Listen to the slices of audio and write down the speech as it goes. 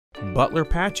Butler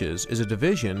Patches is a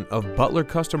division of Butler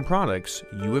Custom Products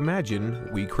you imagine,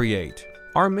 we create.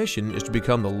 Our mission is to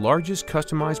become the largest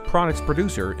customized products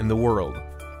producer in the world.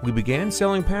 We began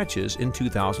selling patches in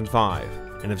 2005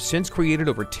 and have since created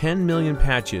over 10 million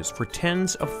patches for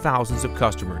tens of thousands of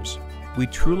customers. We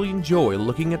truly enjoy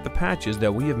looking at the patches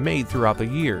that we have made throughout the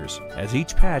years, as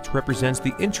each patch represents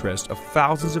the interest of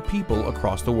thousands of people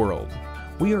across the world.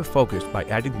 We are focused by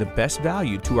adding the best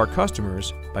value to our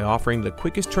customers by offering the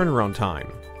quickest turnaround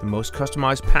time, the most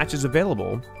customized patches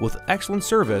available, with excellent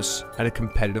service at a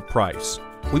competitive price.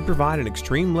 We provide an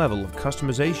extreme level of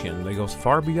customization that goes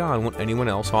far beyond what anyone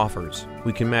else offers.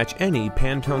 We can match any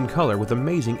Pantone color with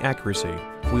amazing accuracy.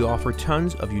 We offer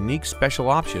tons of unique special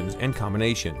options and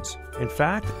combinations. In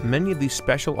fact, many of these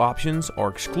special options are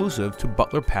exclusive to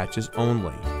Butler Patches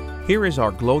only. Here is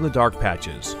our glow-in-the-dark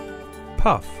patches: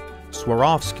 Puff,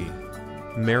 Swarovski,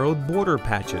 Marrowed border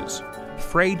patches,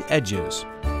 frayed edges,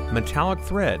 metallic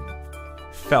thread,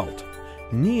 felt,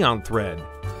 neon thread,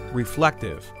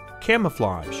 reflective,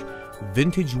 camouflage,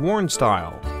 vintage worn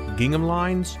style, gingham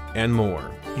lines, and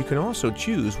more. You can also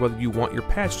choose whether you want your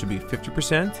patch to be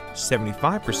 50%,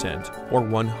 75%, or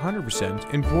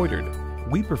 100% embroidered.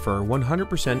 We prefer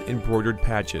 100% embroidered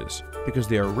patches because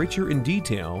they are richer in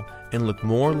detail and look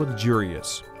more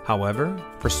luxurious. However,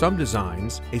 for some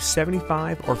designs, a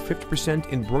 75 or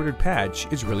 50% embroidered patch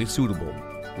is really suitable.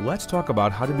 Let's talk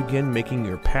about how to begin making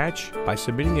your patch by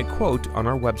submitting a quote on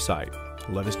our website.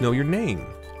 Let us know your name,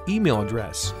 email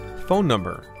address, phone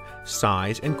number,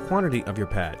 size and quantity of your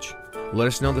patch. Let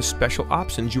us know the special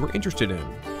options you are interested in,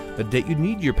 the date you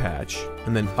need your patch,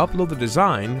 and then upload the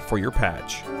design for your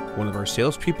patch. One of our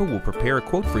salespeople will prepare a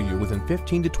quote for you within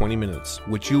 15 to 20 minutes,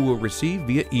 which you will receive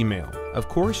via email. Of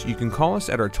course, you can call us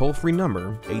at our toll-free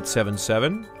number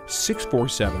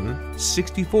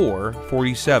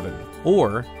 877-647-6447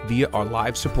 or via our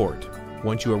live support.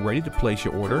 Once you are ready to place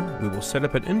your order, we will set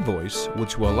up an invoice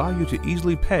which will allow you to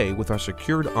easily pay with our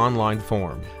secured online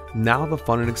form. Now the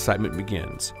fun and excitement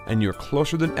begins, and you're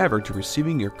closer than ever to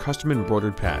receiving your custom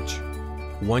embroidered patch.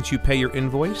 Once you pay your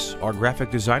invoice, our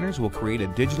graphic designers will create a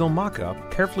digital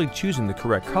mock-up, carefully choosing the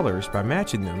correct colors by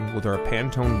matching them with our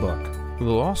Pantone book. We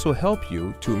will also help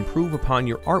you to improve upon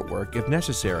your artwork if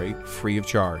necessary, free of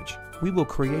charge. We will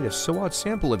create a sew-out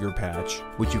sample of your patch,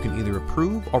 which you can either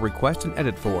approve or request an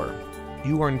edit for.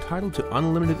 You are entitled to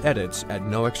unlimited edits at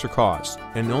no extra cost,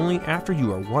 and only after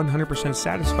you are 100%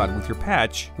 satisfied with your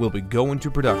patch will we go into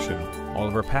production. All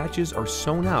of our patches are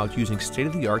sewn out using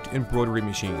state-of-the-art embroidery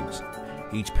machines.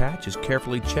 Each patch is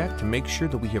carefully checked to make sure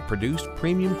that we have produced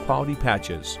premium quality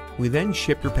patches. We then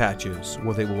ship your patches,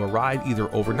 where they will arrive either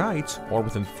overnight or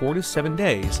within 4 to 7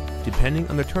 days, depending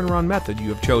on the turnaround method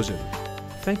you have chosen.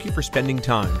 Thank you for spending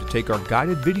time to take our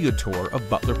guided video tour of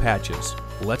Butler Patches.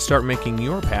 Let's start making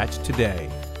your patch today.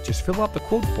 Just fill out the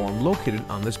quote form located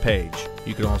on this page.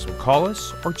 You can also call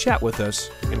us or chat with us,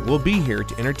 and we'll be here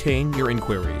to entertain your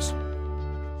inquiries.